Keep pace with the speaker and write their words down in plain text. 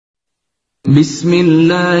بسم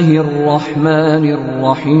اللہ الرحمن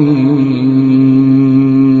الرحیم۔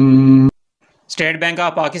 State bank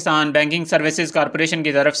of Pakistan banking services corporation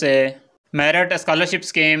کی طرف سے میرٹ اسکالرشپ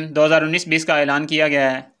اسکیم 2019-20 کا اعلان کیا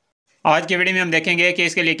گیا ہے۔ آج کی ویڈیو میں ہم دیکھیں گے کہ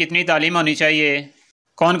اس کے لیے کتنی تعلیم ہونی چاہیے،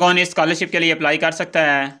 کون کون اس اسکالرشپ کے لیے اپلائی کر سکتا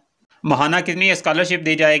ہے، ماہانہ کتنی اسکالرشپ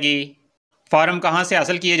دی جائے گی، فارم کہاں سے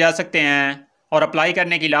حاصل کیے جا سکتے ہیں اور اپلائی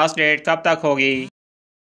کرنے کی لاسٹ ڈیٹ کب تک ہوگی۔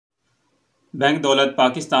 بینک دولت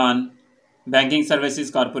Pakistan banking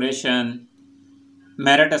services corporation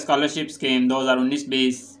merit scholarship scheme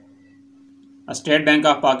 2019-20 state bank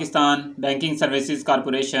of Pakistan banking services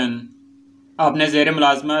corporation اپنے زیر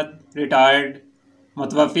ملازمت ریٹائرڈ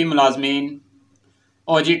متوفی ملازمین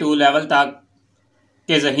OG2 لیول تک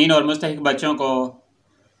کے ذہین اور مستحق بچوں کو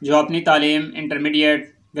جو اپنی تعلیم انٹرمیڈیٹ،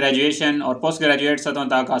 گریجویشن اور پوسٹ گریجویٹ سطحوں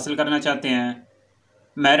تک حاصل کرنا چاہتے ہیں،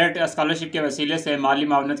 میرٹ اسکالرشپ کے وسیلے سے مالی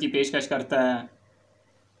معاونت کی پیشکش کرتا ہے۔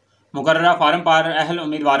 مقررہ فارم پر اہل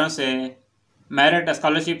امیدواروں سے میرٹ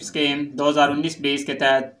اسکالرشپ اسکیم 2019-20 کے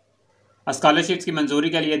تحت اسکالرشپس کی منظوری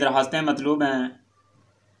کے لیے درخواستیں مطلوب ہیں۔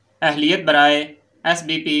 اہلیت برائے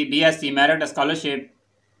Sbp-Bsc میرٹ اسکالرشپ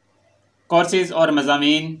کورسز اور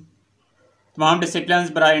مضامین تمام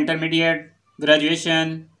ڈسپلنز برائے انٹرمیڈیٹ،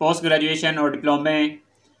 گریجویشن، پوسٹ گریجویشن اور ڈپلومے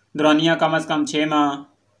دورانیہ کم از کم 6 ماہ،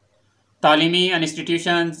 تعلیمی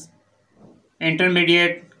institutions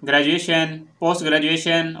intermediate, graduation, post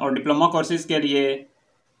graduation اور ڈپلومہ کورسز کے لیے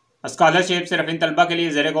اسکالرشپ صرف ان طلبہ کے لیے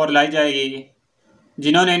زیر غور لائی جائے گی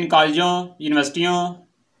جنہوں نے ان کالجوں، یونیورسٹیوں،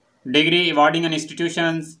 degree ایوارڈنگ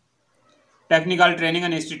institutions, technical training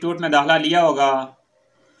institute میں داخلہ لیا ہوگا،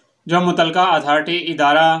 جو متعلقہ اتھارٹی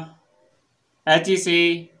ادارہ HEC،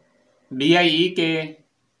 BIE کے،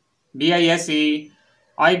 BISC،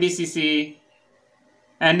 IBCC،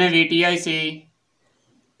 NAVTIC،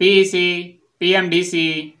 PEC، PMDC،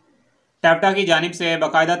 ٹیپٹا کی جانب سے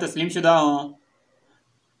باقاعدہ تسلیم شدہ ہوں۔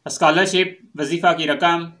 اسکالرشپ وظیفہ کی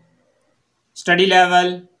رقم، اسٹڈی لیول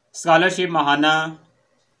اسکالرشپ ماہانہ،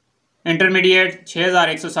 انٹرمیڈیٹ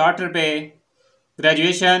 6160 روپے،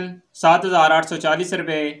 گریجویشن 7840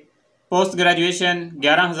 روپے، پوسٹ گریجویشن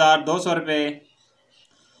 11200 روپے۔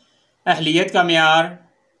 اہلیت کا معیار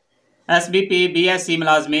Sbp-Bsc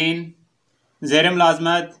ملازمین زیر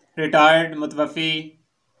ملازمت ریٹائرڈ متوفی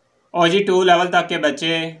OG2 لیول تک کے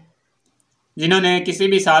بچے جنہوں نے کسی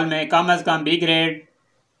بھی سال میں کم از کم B گریڈ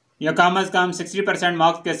یا کم از کم 60%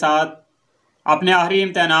 مارکس کے ساتھ اپنے آخری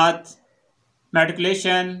امتحانات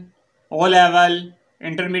matriculation, O level,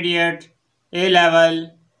 intermediate, A level,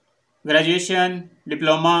 graduation,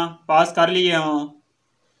 diploma پاس کر لیے ہوں۔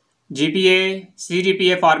 GPA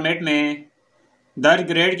CGPA فارمیٹ میں درج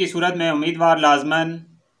گریڈ کی صورت میں امیدوار لازماً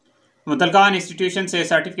متعلقہ انسٹیٹیوشن سے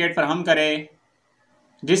سرٹیفکیٹ فراہم کرے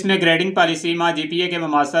جس میں گریڈنگ پالیسی ماہ GPA کے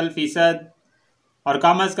مماثل فیصد اور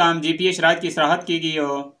کم از کم GPA شرائط کی صراحت کی گئی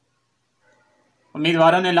ہو۔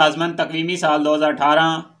 امیدواروں نے لازماً تقویمی سال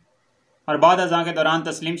 2018 اور بعد ازاں کے دوران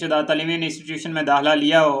تسلیم شدہ تعلیمی انسٹیٹیوشن میں داخلہ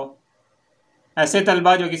لیا ہو۔ ایسے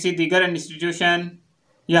طلبہ جو کسی دیگر انسٹیٹیوشن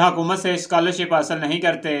یا حکومت سے اسکالرشپ حاصل نہیں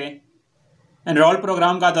کرتے، انرول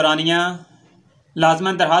پروگرام کا دورانیہ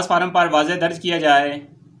لازماً درخواست فارم پر واضح درج کیا جائے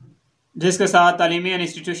جس کے ساتھ تعلیمی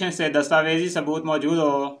انسٹیٹیوشن سے دستاویزی ثبوت موجود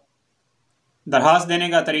ہو۔ درخواست دینے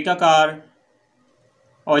کا طریقہ کار،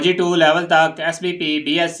 OG2 لیول تک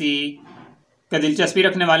Sbp-Bsc کے دلچسپی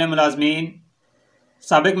رکھنے والے ملازمین،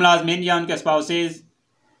 سابق ملازمین یا ان کے اسپاؤسز،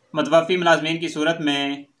 متوفی ملازمین کی صورت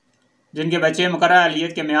میں جن کے بچے مقررہ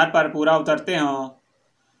اہلیت کے معیار پر پورا اترتے ہوں،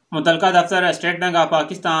 متعلقہ دفتر state bank of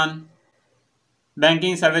Pakistan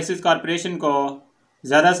banking services corporation کو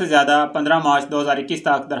زیادہ سے زیادہ 15 مارچ 2021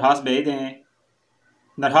 تک درخواست بھیج دیں۔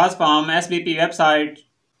 درخواست form SBP web site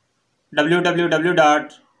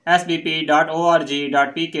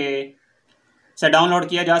www.sbp.org.pk سے ڈاؤن لوڈ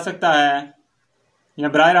کیا جا سکتا ہے یا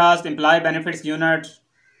براہ راست امپلائی بینیفٹس یونٹ،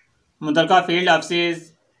 متعلقہ field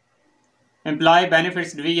offices, employee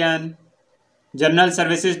benefits division, general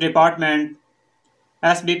services department,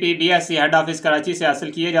 Sbp-Bsc head office Karachi سے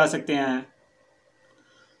حاصل کیے جا سکتے ہیں۔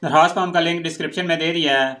 درخواست فارم کا لنک ڈسکرپشن میں دے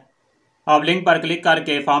دیا ہے، آپ لنک پر کلک کر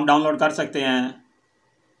کے فارم ڈاؤن لوڈ کر سکتے ہیں۔